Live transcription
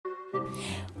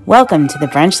Welcome to the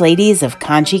Brunch Ladies of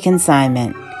Conshy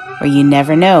Consignment, where you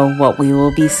never know what we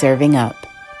will be serving up.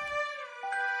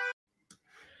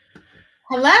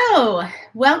 Hello,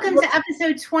 welcome to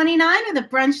episode 29 of the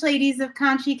Brunch Ladies of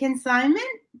Conshy Consignment.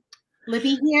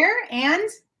 Libby here and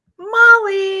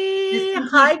Molly.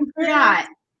 Hi, forgot.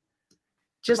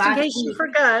 Just in case you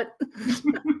forgot.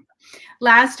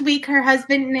 Last week, her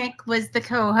husband Nick was the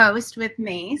co-host with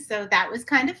me, so that was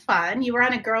kind of fun. You were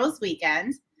on a girls'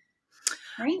 weekend.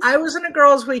 Right. I was in a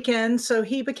girls' weekend, so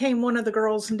he became one of the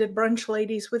girls and did Brunch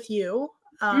Ladies with you.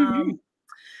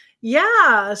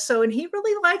 Yeah, so and he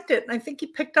really liked it. And I think he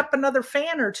picked up another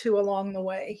fan or two along the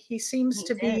way. He seems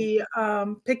to be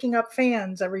picking up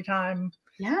fans every time.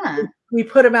 Yeah, we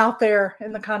put him out there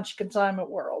in the Conshy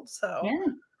Consignment world. So yeah.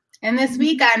 And this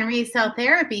week on Resale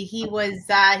Therapy, he was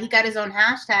he got his own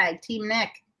hashtag, Team Nick.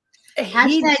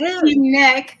 Hashtag Team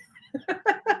Nick.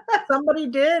 Somebody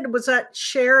did. Was that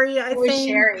Sherry? I think.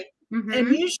 Sherry. And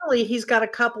usually he's got a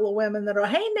couple of women that are,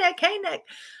 hey Nick, hey Nick.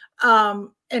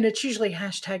 And it's usually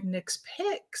hashtag Nick's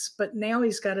Picks, but now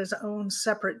he's got his own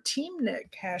separate Team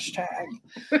Nick hashtag.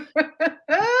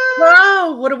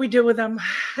 Well, what do we do with him?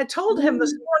 I told him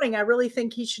this morning, I really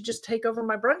think he should just take over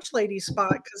my Brunch Lady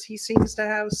spot because he seems to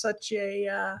have such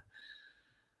a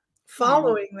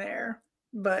following there.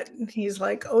 But he's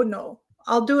like, oh no,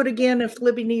 I'll do it again if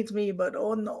Libby needs me, but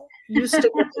oh no. You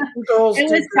stick with the girls. It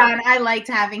was fun. I liked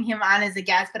having him on as a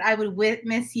guest, but I would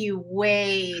miss you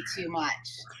way too much.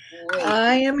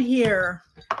 I am here.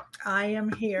 I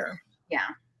am here. Yeah.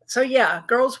 So yeah,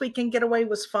 girls' weekend getaway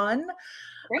was fun.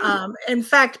 In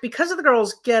fact, because of the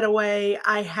girls' getaway,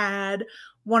 I had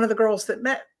one of the girls that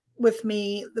met with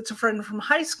me that's a friend from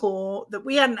high school that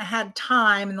we hadn't had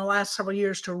time in the last several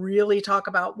years to really talk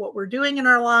about what we're doing in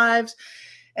our lives.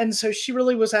 And so she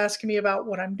really was asking me about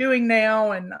what I'm doing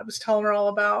now. And I was telling her all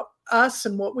about us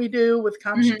and what we do with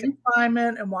Conshy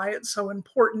Consignment and why it's so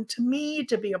important to me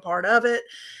to be a part of it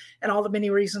and all the many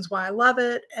reasons why I love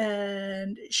it.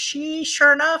 And she,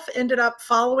 sure enough, ended up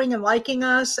following and liking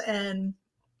us and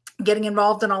getting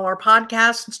involved in all our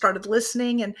podcasts and started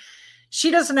listening. And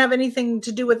she doesn't have anything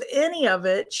to do with any of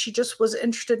it. She just was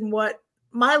interested in what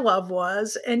my love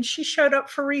was. And she showed up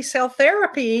for Resale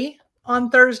Therapy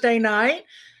on Thursday night,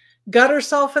 got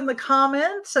herself in the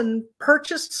comments and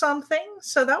purchased something.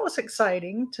 So that was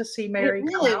exciting to see Mary. It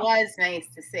really was nice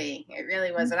to see. It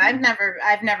really was. And I've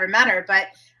never met her, but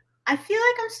I feel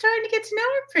like I'm starting to get to know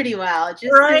her pretty well.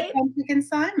 Just right. The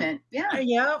Consignment. Yeah.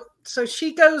 Yeah. So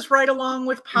she goes right along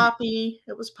with Poppy.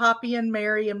 It was Poppy and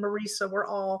Mary and Marisa were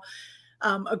all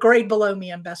a grade below me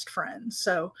and best friends.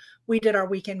 So we did our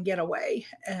weekend getaway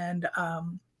and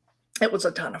it was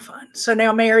a ton of fun. So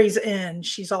now Mary's in.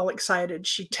 She's all excited.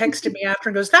 She texted me after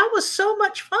and goes, that was so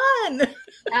much fun.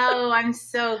 Oh, I'm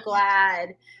so glad.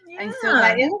 Yeah. I'm so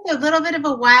glad. It was a little bit of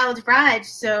a wild ride.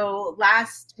 So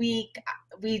last week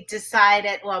we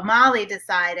decided, well, Molly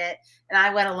decided, and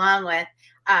I went along with,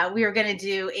 we were going to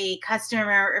do a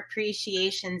customer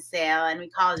appreciation sale, and we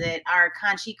called it Our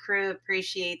Conshy Crew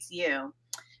Appreciates You.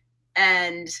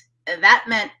 And that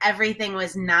meant everything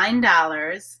was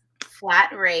 $9,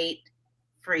 flat rate,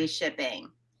 free shipping.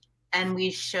 And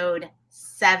we showed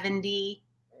 70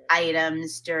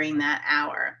 items during that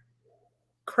hour.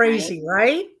 Crazy,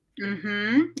 right?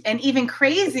 And even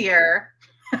crazier.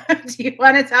 Do you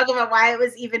want to talk about why it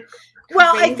was even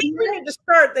Well, I think we need to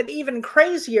start that even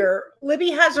crazier.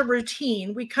 Libby has a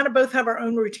routine. We kind of both have our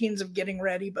own routines of getting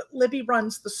ready, but Libby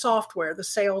runs the software, the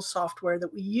sales software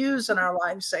that we use in our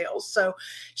live sales. So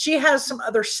she has some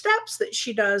other steps that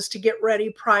she does to get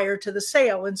ready prior to the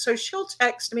sale. And so she'll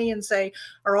text me and say,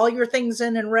 are all your things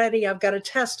in and ready? I've got to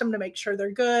test them to make sure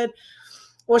they're good.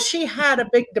 Well, she had a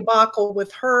big debacle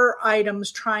with her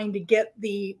items trying to get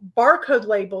the barcode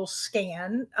label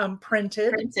scan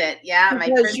printed. Yeah, my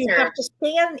printer. You have to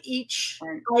scan each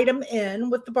item in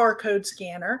with the barcode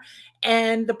scanner.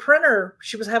 And the printer,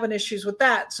 she was having issues with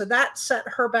that. So that set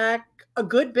her back a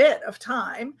good bit of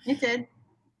time. It did.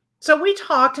 So we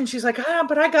talked and she's like,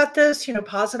 but I got this. You know,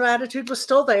 positive attitude was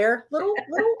still there.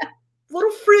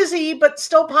 Little frizzy, but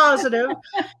still positive.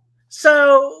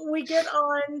 So we get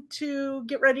on to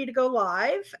get ready to go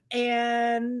live,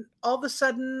 and all of a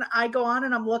sudden I go on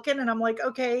and I'm looking and I'm like,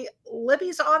 okay,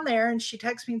 Libby's on there, and she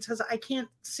texts me and says, I can't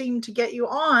seem to get you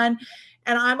on.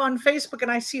 And I'm on Facebook and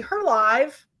I see her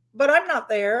live, but I'm not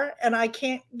there and I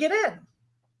can't get in.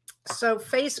 So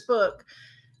Facebook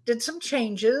did some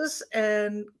changes,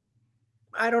 and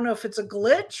I don't know if it's a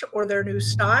glitch or their new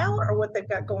style or what they've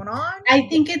got going on. I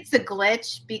think it's a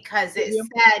glitch because it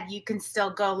said you can still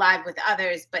go live with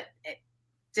others, but it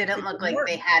didn't look like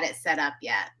they had it set up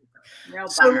yet. Real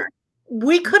bummer.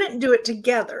 we couldn't do it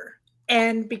together.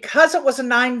 And because it was a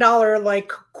 $9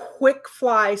 like quick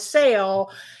fly sale,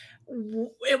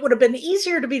 it would have been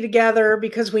easier to be together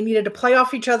because we needed to play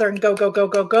off each other and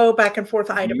go back and forth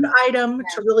item to item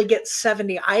to really get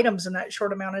 70 items in that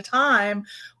short amount of time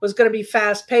was going to be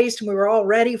fast paced, and we were all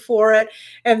ready for it.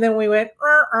 And then we went,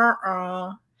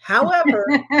 However,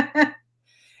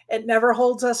 it never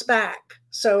holds us back.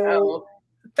 So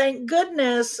thank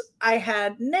goodness I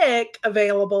had Nick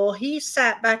available. He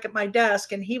sat back at my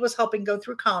desk and he was helping go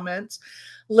through comments.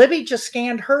 Libby just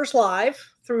scanned hers live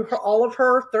through all of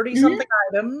her 30-something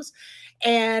items.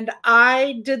 And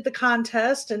I did the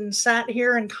contest and sat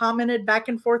here and commented back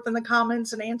and forth in the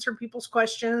comments and answered people's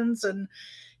questions and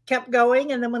kept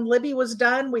going. And then when Libby was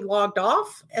done, we logged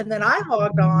off. And then I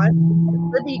logged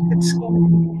on. Libby could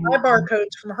scan my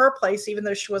barcodes from her place, even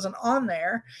though she wasn't on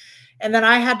there. And then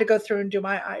I had to go through and do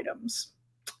my items.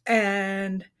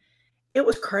 And it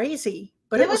was crazy.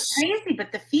 But it was crazy,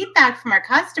 but the feedback from our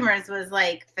customers was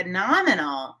like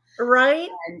phenomenal. Right.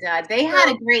 And they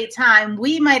had a great time.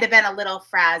 We might have been a little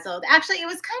frazzled. Actually, it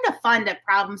was kind of fun to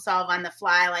problem solve on the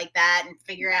fly like that and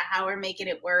figure out how we're making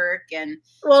it work. And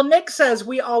well, Nick says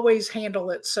we always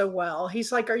handle it so well.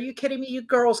 He's like, are you kidding me? You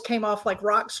girls came off like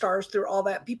rock stars through all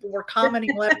that. People were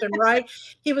commenting left and right.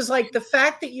 He was like, the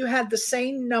fact that you had the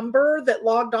same number that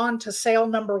logged on to sale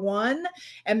number 1,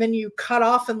 and then you cut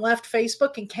off and left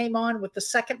Facebook and came on with the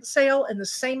second sale, and the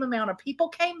same amount of people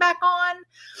came back on,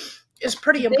 is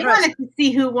pretty impressive. They wanted to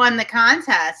see who won the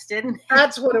contest, didn't they?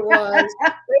 That's what it was.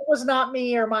 It was not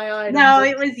me or my items. No,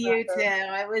 it was you too.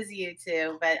 It was you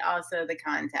too, but also the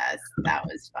contest. That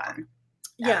was fun.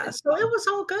 So it was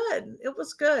all good. It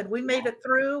was good. We made it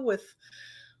through with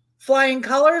flying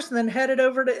colors and then headed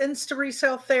over to Insta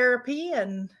Resale Therapy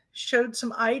and showed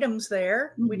some items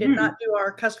there. We did not do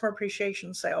our customer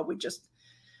appreciation sale.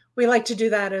 We like to do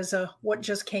that as a what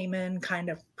just came in kind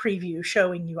of preview,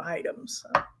 showing you items.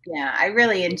 So. Yeah, I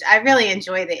really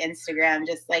enjoy the Instagram,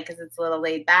 just like because it's a little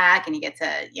laid back and you get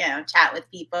to chat with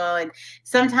people. And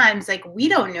sometimes like we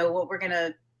don't know what we're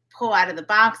gonna pull out of the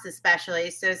box,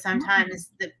 especially. So sometimes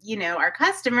our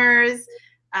customers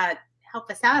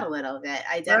help us out a little bit,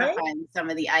 identifying some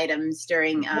of the items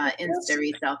during Insta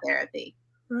Resale Therapy.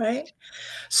 Right.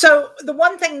 So the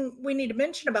one thing we need to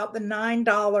mention about the $9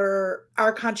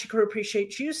 Our Conshy Crew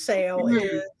Appreciates You sale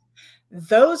is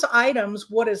those items,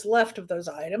 what is left of those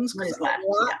items, what is left,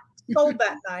 sold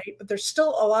that night, but there's still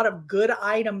a lot of good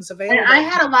items available. And I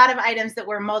had a lot of items that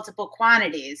were multiple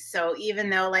quantities. So even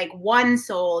though like 1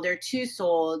 sold or 2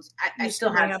 sold, I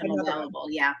still have some available.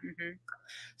 Yeah.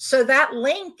 So that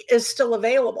link is still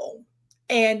available.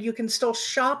 And you can still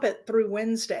shop it through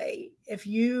Wednesday. If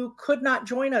you could not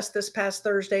join us this past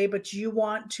Thursday, but you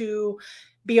want to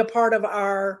be a part of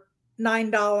our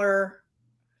 $9,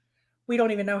 we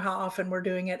don't even know how often we're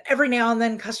doing it, every now and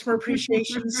then customer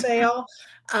appreciation sale,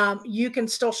 you can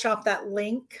still shop that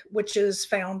link, which is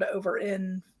found over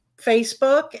in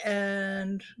Facebook.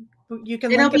 And you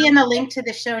can it'll be in the link to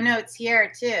the show notes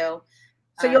here too.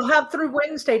 So you'll have through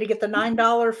Wednesday to get the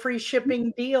 $9 free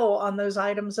shipping deal on those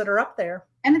items that are up there.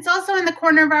 And it's also in the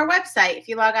corner of our website. If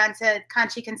you log on to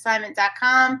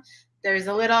ConshyConsignment.com, there's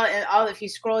a little, if you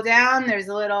scroll down, there's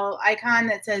a little icon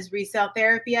that says resale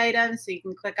therapy items. So you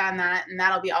can click on that and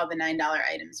that'll be all the $9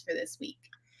 items for this week.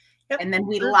 Yep. And then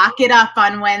we lock it up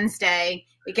on Wednesday.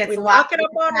 It gets locked up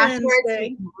on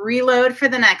Wednesday. Reload for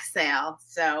the next sale.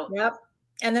 So yep.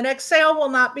 And the next sale will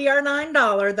not be our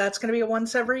 $9. That's going to be a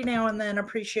once every now and then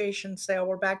appreciation sale.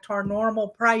 We're back to our normal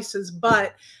prices,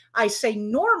 but I say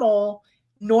normal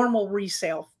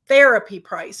resale therapy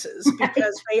prices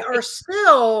because they are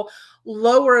still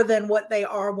lower than what they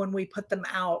are when we put them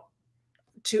out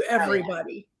to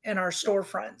everybody in our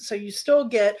storefront. So you still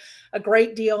get a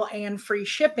great deal and free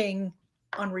shipping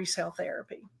on resale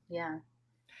therapy. Yeah.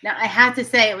 Now, I have to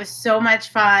say it was so much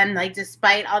fun, like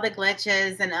despite all the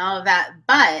glitches and all of that.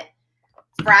 But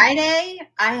Friday,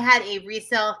 I had a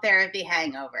resale therapy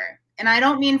hangover. And I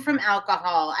don't mean from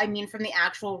alcohol. I mean from the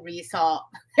actual resale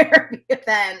therapy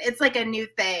event. It's like a new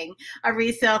thing, a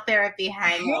resale therapy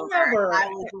hangover. I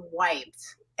was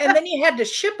wiped. And then you had to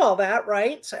ship all that,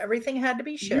 right? So everything had to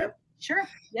be shipped. Sure.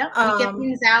 Yep.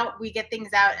 We get things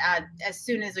out as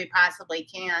soon as we possibly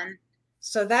can.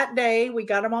 So that day we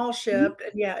got them all shipped.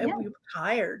 And we were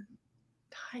tired.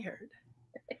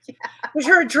 Because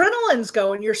your adrenaline's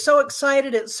going. You're so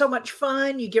excited. It's so much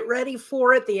fun. You get ready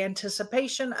for it. The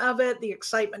anticipation of it, the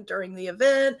excitement during the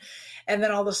event. And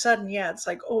then all of a sudden, it's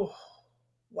like, oh,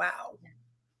 wow.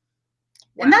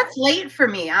 And that's late for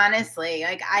me, honestly.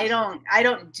 Like I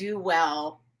don't do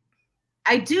well.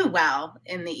 I do well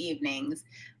in the evenings,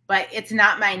 but it's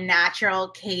not my natural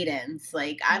cadence.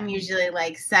 Like I'm usually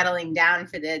like settling down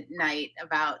for the night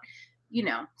about,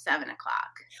 7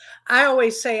 o'clock. I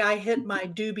always say I hit my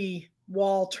doobie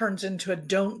wall turns into a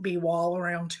don't be wall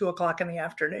around 2 o'clock in the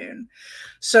afternoon.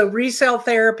 So resale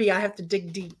therapy, I have to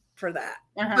dig deep for that.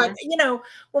 But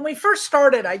when we first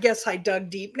started, I guess I dug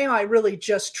deep. Now I really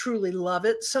just truly love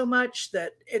it so much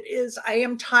that I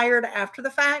am tired after the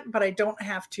fact, but I don't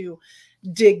have to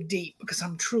dig deep because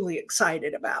I'm truly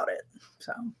excited about it.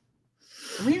 So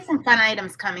we have some fun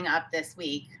items coming up this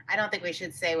week. I don't think we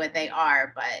should say what they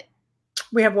are, but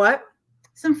we have what?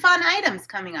 Some fun items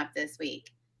coming up this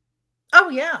week. Oh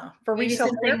yeah, for maybe resale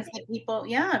some therapy. things that people,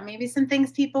 maybe some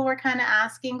things people were kind of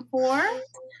asking for.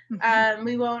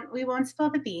 We won't spill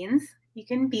the beans. You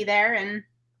can be there and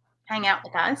hang out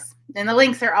with us, and the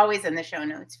links are always in the show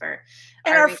notes for.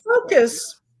 And our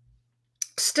focus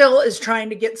still is trying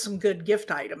to get some good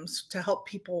gift items to help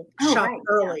people shop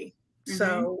early. Yeah.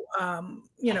 So,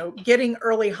 getting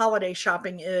early holiday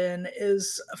shopping in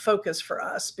is a focus for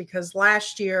us because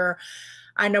last year,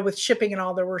 I know with shipping and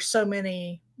all, there were so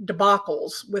many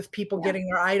debacles with people getting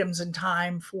their items in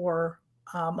time for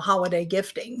holiday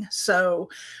gifting. So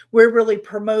we're really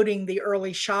promoting the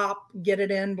early shop, get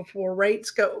it in before rates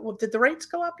go. Well, did the rates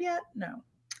go up yet? No.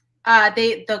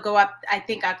 They'll go up, I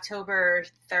think, October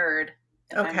 3rd.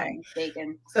 If I'm not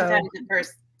mistaken. Sometime the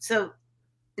first. So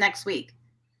next week.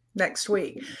 Next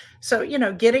week. So,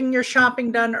 getting your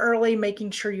shopping done early,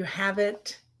 making sure you have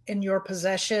it in your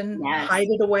possession, hide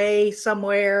it away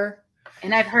somewhere.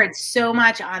 And I've heard so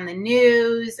much on the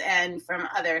news and from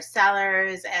other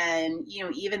sellers and,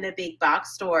 even the big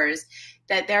box stores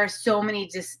that there are so many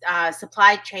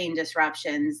supply chain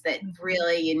disruptions that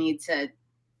really you need to,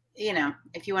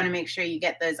 if you want to make sure you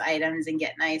get those items and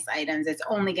get nice items, it's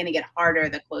only going to get harder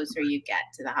the closer you get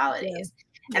to the holidays.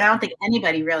 Yeah. And I don't think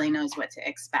anybody really knows what to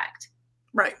expect.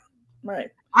 Right.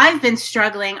 I've been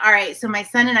struggling. All right. So my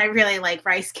son and I really like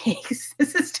rice cakes.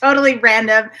 This is totally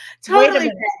random.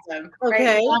 Totally random. Okay.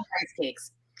 Right? I love rice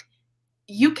cakes.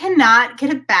 You cannot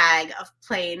get a bag of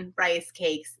plain rice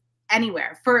cakes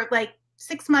anywhere for like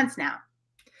 6 months now.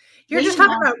 You're just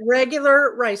talking about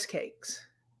regular rice cakes.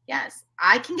 Yes.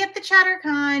 I can get the cheddar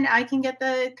kind. I can get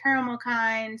the caramel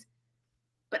kind.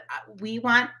 But we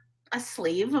want a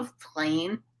sleeve of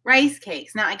plain rice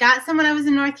cakes. Now, I got some when I was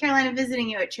in North Carolina visiting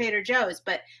you at Trader Joe's,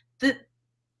 but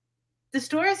the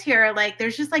stores here are like,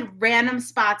 there's just like random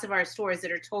spots of our stores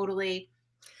that are totally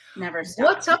never stocked.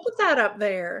 What's up with that up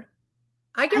there?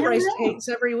 I get rice cakes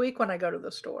every week when I go to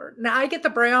the store. Now, I get the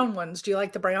brown ones. Do you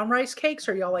like the brown rice cakes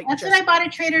or y'all like? That's what I bought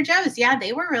at Trader Joe's. Yeah,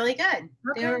 they were really good.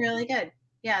 Okay. They were really good.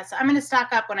 Yeah, so I'm going to stock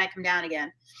up when I come down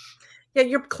again. Yeah,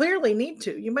 you clearly need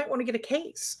to. You might want to get a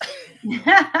case.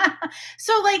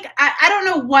 So, like, I don't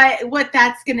know what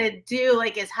that's going to do.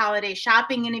 Like, is holiday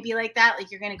shopping going to be like that?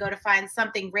 Like, you're going to go to find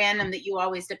something random that you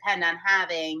always depend on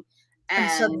having.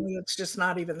 And suddenly it's just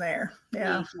not even there.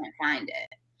 Yeah. You can't find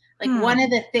it. Like, one of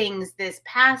the things this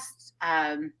past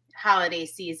holiday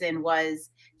season was,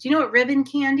 do you know what ribbon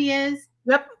candy is?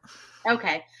 Yep.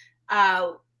 Okay.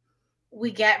 We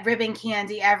get ribbon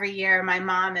candy every year. My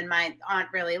mom and my aunt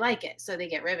really like it, so they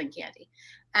get ribbon candy.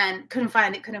 And couldn't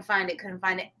find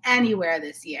it anywhere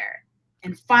this year.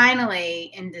 And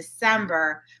finally, in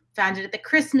December, found it at the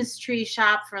Christmas tree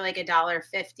shop for like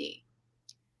 $1.50.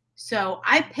 So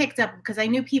I picked up, because I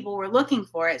knew people were looking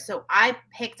for it, so I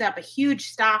picked up a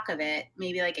huge stock of it,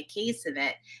 maybe like a case of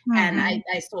it, and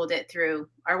I sold it through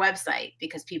our website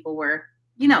because people were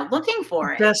looking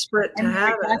for it. Desperate to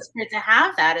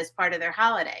have that as part of their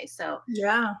holiday. So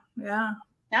yeah.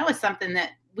 That was something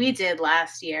that we did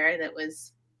last year that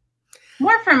was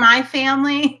more for my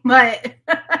family, but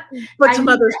some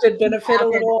others did benefit a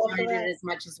little. As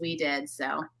much as we did.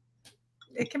 So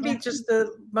it can be just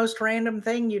the most random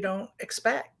thing you don't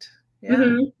expect. Yeah.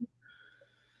 Mm-hmm.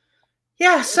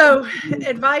 Yeah. So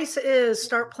advice is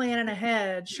start planning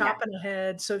ahead, shopping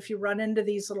ahead. So if you run into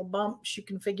these little bumps, you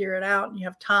can figure it out and you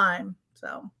have time.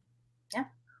 So yeah,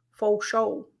 full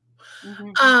show.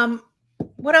 Mm-hmm.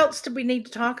 What else did we need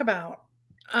to talk about?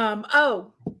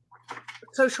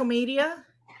 Social media.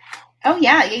 Oh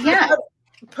yeah.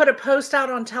 Put a post out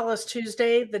on Tell Us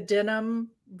Tuesday, the denim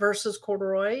versus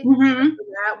corduroy. Mm-hmm.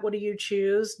 What do you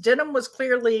choose? Denim was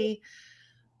clearly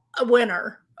a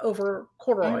winner over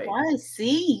corduroy. It was.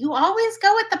 See, you always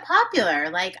go with the popular.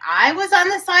 Like, I was on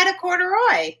the side of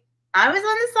corduroy.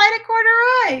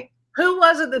 Who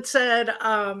was it that said,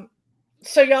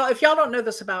 so y'all, if y'all don't know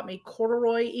this about me,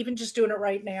 corduroy, even just doing it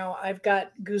right now, I've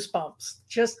got goosebumps.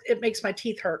 It makes my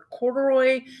teeth hurt.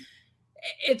 Corduroy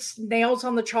it's nails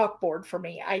on the chalkboard for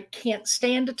me. I can't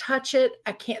stand to touch it.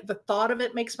 I can't, the thought of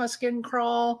it makes my skin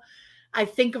crawl. I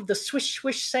think of the swish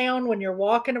swish sound when you're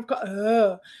walking.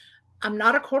 I'm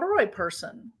not a corduroy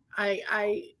person.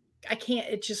 I can't,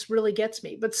 it just really gets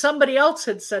me. But somebody else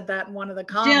had said that in one of the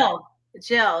comments.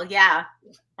 Jill, yeah.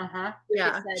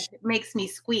 Yeah. She said, it makes me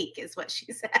squeak, is what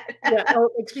she said. Yeah, oh,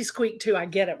 it makes me squeak too. I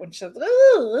get it when she says,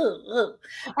 ooh.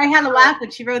 I had to laugh when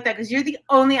she wrote that because you're the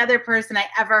only other person I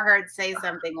ever heard say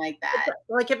something like that.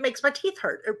 Like, it makes my teeth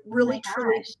hurt. It really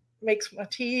truly makes my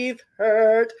teeth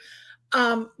hurt.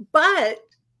 But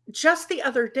just the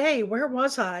other day, where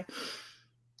was I?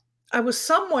 I was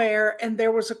somewhere and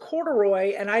there was a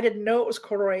corduroy and I didn't know it was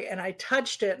corduroy, and I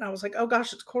touched it and I was like, oh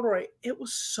gosh, it's corduroy. It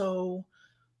was so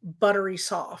buttery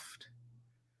soft.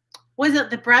 Was it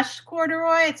the brushed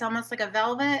corduroy? It's almost like a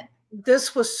velvet.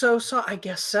 This was so soft. I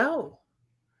guess so.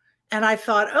 And I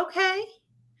thought, okay,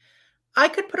 I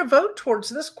could put a vote towards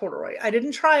this corduroy. I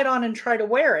didn't try it on and try to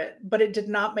wear it, but it did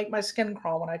not make my skin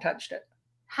crawl when I touched it.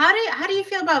 How do you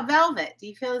feel about velvet? Do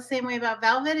you feel the same way about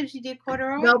velvet as you do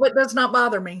corduroy? Velvet does not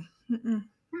bother me.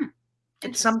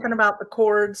 It's something about the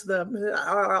cords, yeah.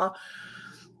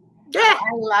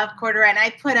 I love corduroy, and I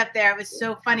put up there, it was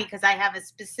so funny because I have a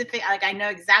specific, like, I know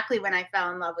exactly when I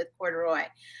fell in love with corduroy. I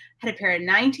had a pair of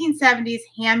 1970s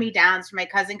hand-me-downs from my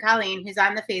cousin Colleen, who's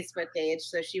on the Facebook page,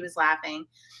 so she was laughing.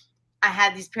 I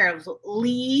had these pair of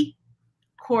Lee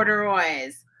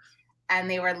corduroys, and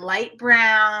they were light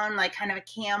brown, like kind of a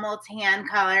camel tan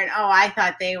color. And oh, I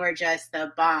thought they were just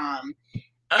the bomb.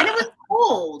 And it was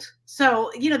cold. So,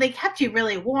 they kept you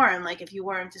really warm. Like if you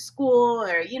wore them to school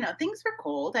or, things were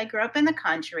cold. I grew up in the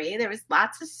country. There was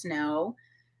lots of snow.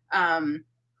 And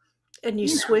you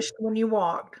swished when you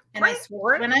walked. And I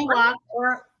swished when I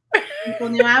walked. People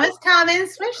knew I was coming.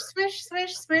 Swish, swish,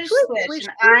 swish, swish, swish.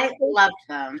 And I loved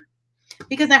them.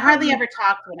 Because I hardly ever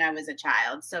talked when I was a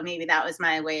child. So maybe that was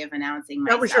my way of announcing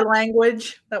myself. That was your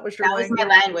language? That was my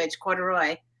language,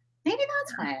 corduroy. Maybe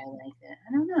that's why I liked it.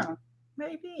 I don't know.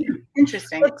 Maybe.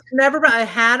 Interesting. I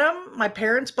had them. My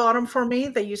parents bought them for me.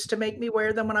 They used to make me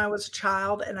wear them when I was a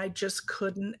child, and I just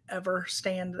couldn't ever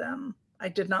stand them. I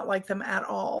did not like them at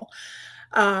all.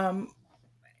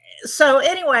 So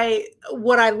anyway,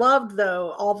 what I loved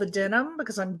though, all the denim,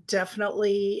 because I'm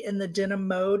definitely in the denim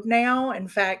mode now. In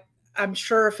fact, I'm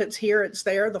sure if it's here, it's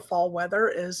there. The fall weather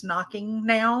is knocking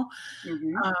now.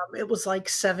 It was like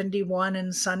 71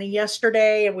 and sunny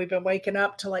yesterday, and we've been waking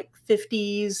up to like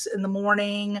 50s in the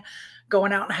morning,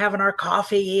 going out and having our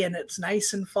coffee, and it's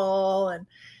nice and fall. And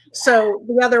so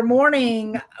the other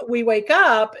morning we wake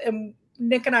up and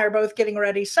Nick and I are both getting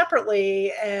ready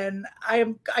separately, and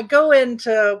I go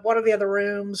into one of the other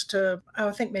rooms to, I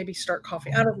think maybe start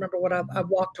coffee. I don't remember what I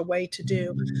walked away to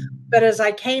do. But as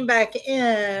I came back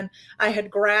in, I had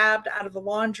grabbed out of the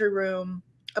laundry room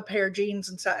a pair of jeans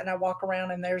and I walk around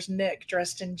and there's Nick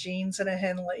dressed in jeans and a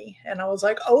Henley. And I was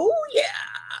like, oh yeah.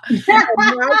 And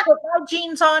I put my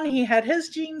jeans on, he had his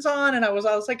jeans on, and I was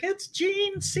like, it's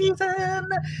jean season.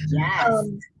 Yes.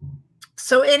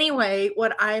 So anyway,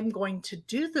 what I'm going to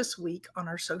do this week on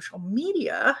our social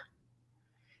media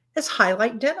is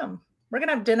highlight denim. We're going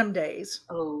to have denim days.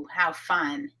 Oh, how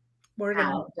fun. We're going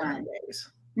to have denim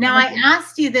days. Now, I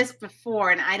asked you this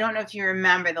before, and I don't know if you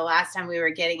remember the last time we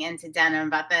were getting into denim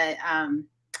about the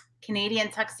Canadian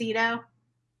tuxedo.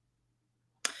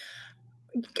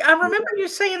 I remember you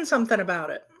saying something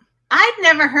about it. I'd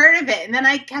never heard of it. And then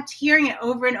I kept hearing it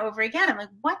over and over again. I'm like,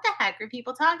 what the heck are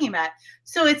people talking about?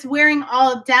 So it's wearing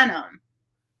all denim,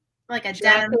 like a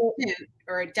denim suit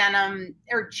or a denim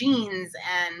or jeans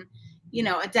and,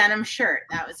 a denim shirt.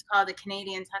 That was called a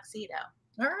Canadian tuxedo.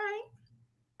 All right.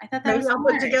 I thought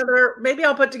that maybe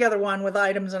I'll put together one with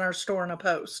items in our store in a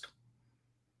post.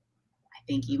 I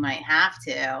think you might have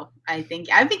to. I'd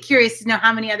be curious to know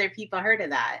how many other people heard of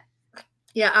that.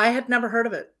 Yeah, I had never heard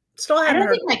of it. I don't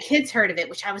think my kids heard of it,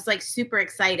 which I was like super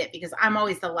excited because I'm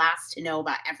always the last to know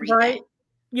about everything. Right?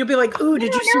 You'll be like, "Ooh,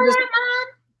 did you see this?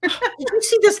 Mom? Did you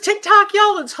see this TikTok,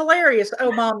 y'all? It's hilarious."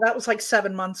 Oh, Mom, that was like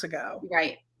 7 months ago.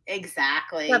 Right?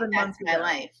 Exactly. 7 months ago. My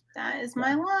life. That is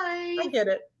my life. I get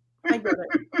it.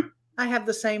 I have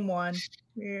the same one.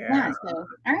 Yeah. So,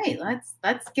 all right,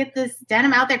 let's get this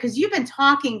denim out there because you've been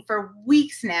talking for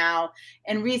weeks now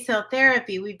in resale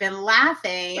therapy. We've been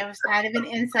laughing. It was kind of an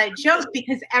inside joke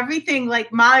because everything,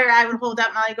 like Molly or I would hold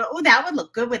up, Molly go, "Oh, that would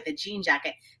look good with a jean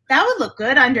jacket. That would look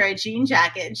good under a jean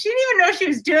jacket." And she didn't even know she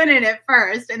was doing it at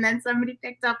first, and then somebody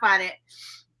picked up on it.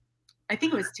 I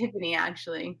think it was Tiffany,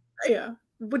 actually. Yeah.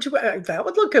 That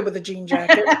would look good with a jean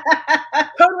jacket.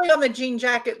 Totally on the jean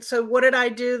jacket. So what did I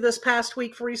do this past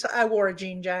week for resale? I wore a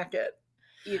jean jacket.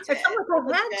 You I did. felt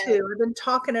like I had to. I've been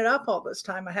talking it up all this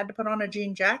time. I had to put on a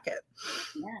jean jacket.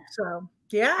 Yeah. So, I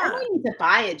yeah. don't need to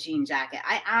buy a jean jacket.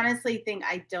 I honestly think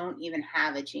I don't even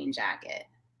have a jean jacket.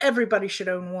 Everybody should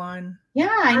own one. Yeah,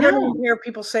 I know. I don't even hear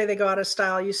people say they go out of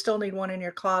style. You still need one in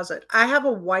your closet. I have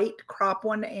a white crop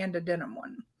one and a denim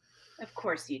one. Of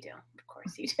course you do. Of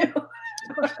course you do.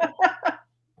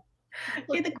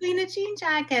 You're the queen of jean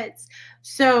jackets.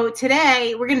 So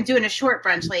today we're going to do in a short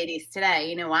brunch, ladies, today.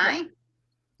 You know why?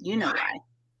 You know why.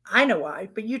 I know why,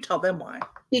 but you tell them why.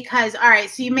 Because, all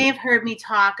right, so you may have heard me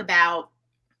talk about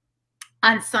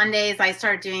on Sundays, I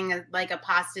started doing a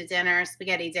pasta dinner,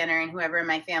 spaghetti dinner, and whoever in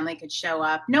my family could show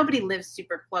up. Nobody lives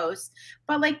super close,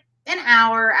 but like an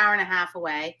hour and a half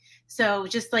away. So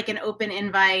just like an open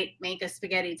invite, make a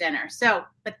spaghetti dinner. So,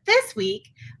 but this week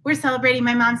we're celebrating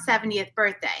my mom's 70th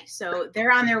birthday. So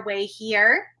they're on their way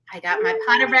here. I got my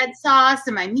pot of red sauce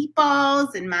and my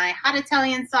meatballs and my hot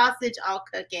Italian sausage all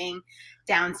cooking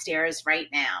downstairs right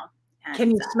now. And, can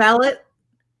you smell it?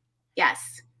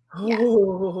 Yes.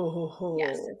 Oh,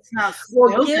 yes, it smells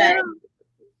well, so good.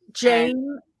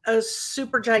 Jane a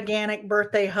super gigantic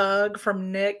birthday hug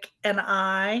from Nick and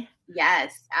I.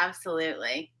 Yes,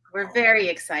 absolutely. We're very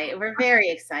excited. We're very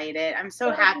excited. I'm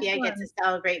so happy I get to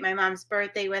celebrate my mom's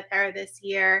birthday with her this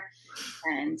year,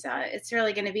 and it's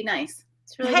really going to be nice.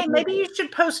 It's really hey, maybe you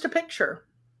should post a picture.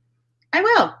 I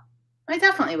will. I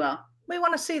definitely will. We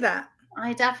want to see that.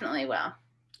 I definitely will.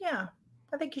 Yeah,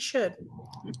 I think you should.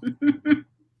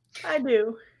 I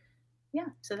do. Yeah,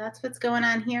 so that's what's going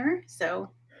on here. So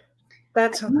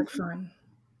that sounds like fun.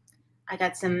 I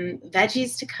got some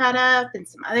veggies to cut up and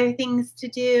some other things to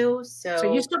do.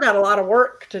 So you still got a lot of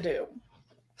work to do.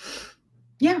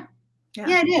 Yeah,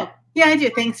 I do. Yeah, I do.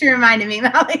 Thanks for reminding me,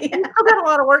 Molly. You still got a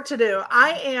lot of work to do.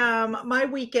 My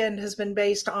weekend has been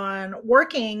based on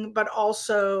working, but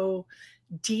also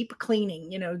deep cleaning.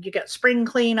 You know, you get spring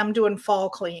clean. I'm doing fall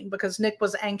clean because Nick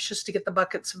was anxious to get the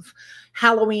buckets of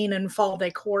Halloween and fall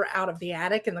decor out of the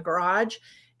attic in the garage.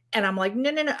 And I'm like,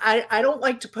 no. I don't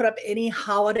like to put up any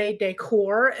holiday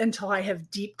decor until I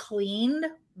have deep cleaned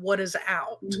what is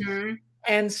out. Mm-hmm.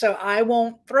 And so I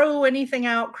won't throw anything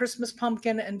out Christmas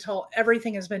pumpkin until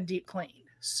everything has been deep cleaned.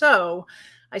 So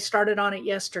I started on it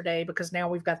yesterday because now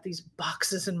we've got these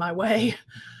boxes in my way.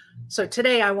 So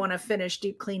today I want to finish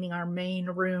deep cleaning our main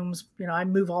rooms. You know, I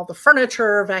move all the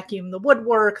furniture, vacuum the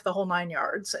woodwork, the whole 9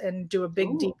 yards, and do a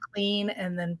big deep clean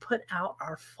and then put out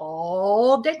our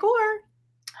fall decor.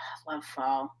 I love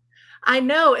fall. I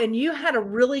know. And you had a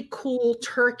really cool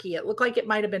turkey. It looked like it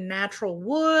might have been natural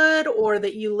wood or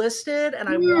that you listed, and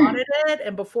I wanted it.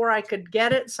 And before I could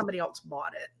get it, somebody else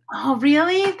bought it. Oh,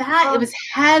 really? It was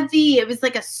heavy. It was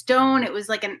like a stone. It was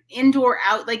like an indoor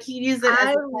out. Like you use it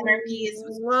as a centerpiece. I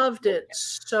loved it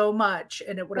so much.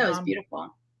 And it would have gone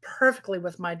beautiful perfectly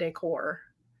with my decor.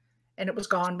 And it was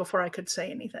gone before I could say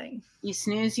anything. You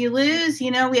snooze, you lose. You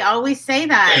know, we always say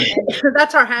that.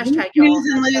 That's our hashtag. Snooze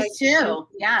and lose too.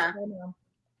 Yeah.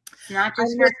 It's not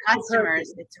just for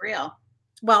customers. It's real.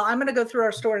 Well, I'm going to go through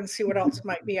our store and see what else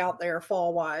might be out there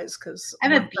fall-wise. Because I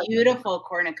have a beautiful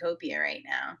cornucopia right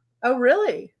now. Oh,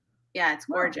 really? Yeah, it's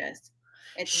gorgeous.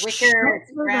 It's wicker.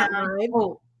 It's brown.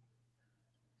 Oh.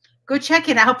 Go check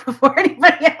it out before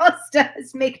anybody else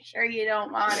does. Make sure you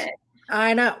don't want it.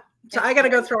 I know. So I got to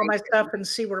go through all my stuff and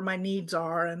see where my needs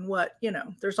are and what, you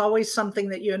know, there's always something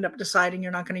that you end up deciding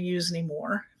you're not going to use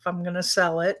anymore. If I'm going to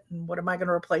sell it, and what am I going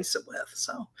to replace it with?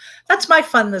 So that's my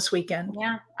fun this weekend.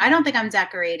 Yeah. I don't think I'm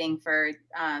decorating for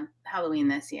Halloween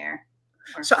this year.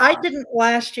 So I didn't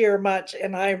last year much,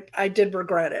 and I did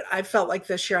regret it. I felt like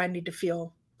this year I need to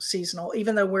feel seasonal,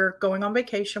 even though we're going on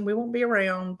vacation. We won't be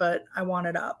around, but I want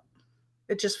it up.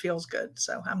 It just feels good.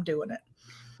 So I'm doing it.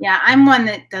 Yeah, I'm one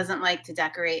that doesn't like to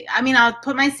decorate. I mean, I'll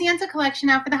put my Santa collection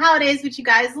out for the holidays, which you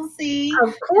guys will see.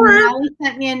 Of course. Molly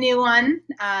sent me a new one.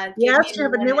 Yes, you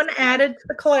have a new one added to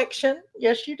the collection.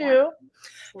 Yes, you do.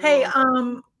 Yeah. Hey,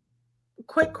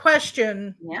 quick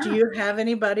question. Yeah. Do you have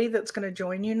anybody that's going to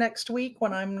join you next week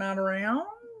when I'm not around?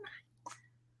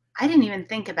 I didn't even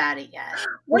think about it yet.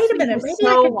 Wait a minute. Maybe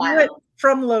I could do it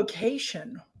from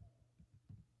location.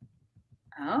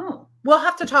 Oh. We'll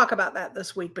have to talk about that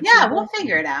this week. But yeah, we'll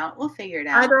figure it out.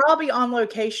 Either I'll be on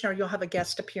location or you'll have a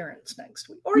guest appearance next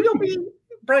week. Or you'll be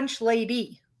brunch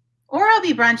lady. Or I'll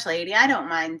be brunch lady. I don't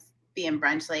mind being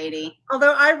brunch lady.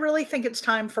 Although I really think it's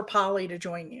time for Polly to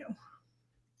join you.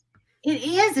 It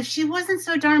is, if she wasn't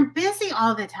so darn busy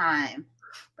all the time.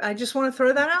 I just want to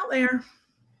throw that out there.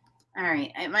 All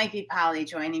right. It might be Polly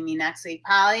joining me next week.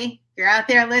 Polly, if you're out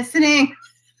there listening.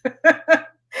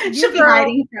 She'll be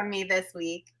hiding from me this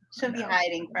week. She'll be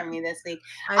hiding from me this week.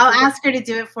 I'll ask her to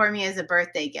do it for me as a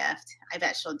birthday gift. I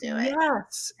bet she'll do it.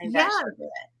 Yes. I bet she'll do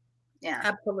it. Yeah.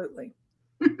 Absolutely.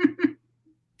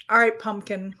 All right,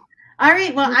 Pumpkin. All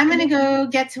right. Well, I'm going to go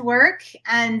get to work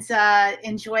and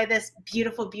enjoy this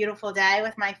beautiful, beautiful day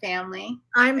with my family.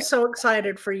 I'm so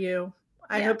excited for you.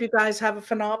 I hope you guys have a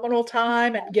phenomenal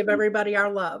time and give everybody our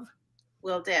love.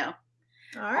 Will do.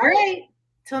 All right.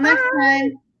 Till next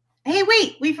time. Hey,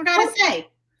 wait, we forgot to say,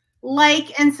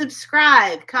 like and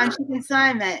subscribe, Conshy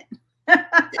Consignment.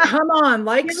 Come on,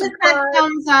 like, give subscribe. us that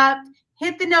thumbs up,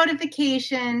 hit the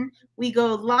notification. We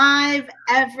go live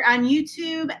on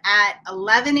YouTube at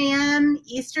 11 a.m.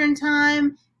 Eastern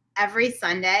time every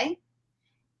Sunday.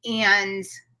 And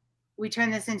we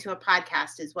turn this into a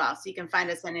podcast as well. So you can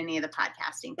find us on any of the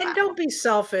podcasting platforms. And don't be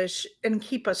selfish and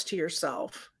keep us to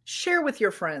yourself. Share with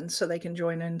your friends so they can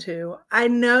join in too. I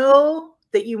know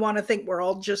that you want to think we're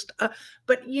all just,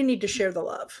 but you need to share the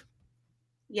love.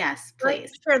 Yes, please. Right?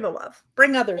 Share the love.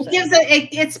 Bring others.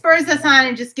 It spurs us on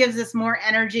and just gives us more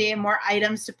energy and more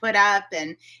items to put up.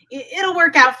 And it'll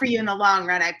work out for you in the long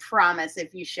run. I promise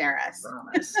if you share us.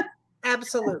 Promise.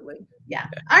 Absolutely. Yeah.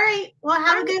 All right. Well,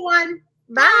 have a good one.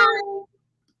 Bye.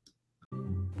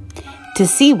 To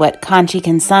see what Conshy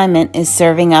Consignment is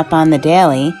serving up on the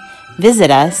daily, visit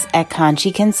us at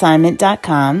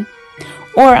conshyconsignment.com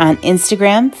or on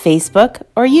Instagram, Facebook,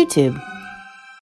 or YouTube.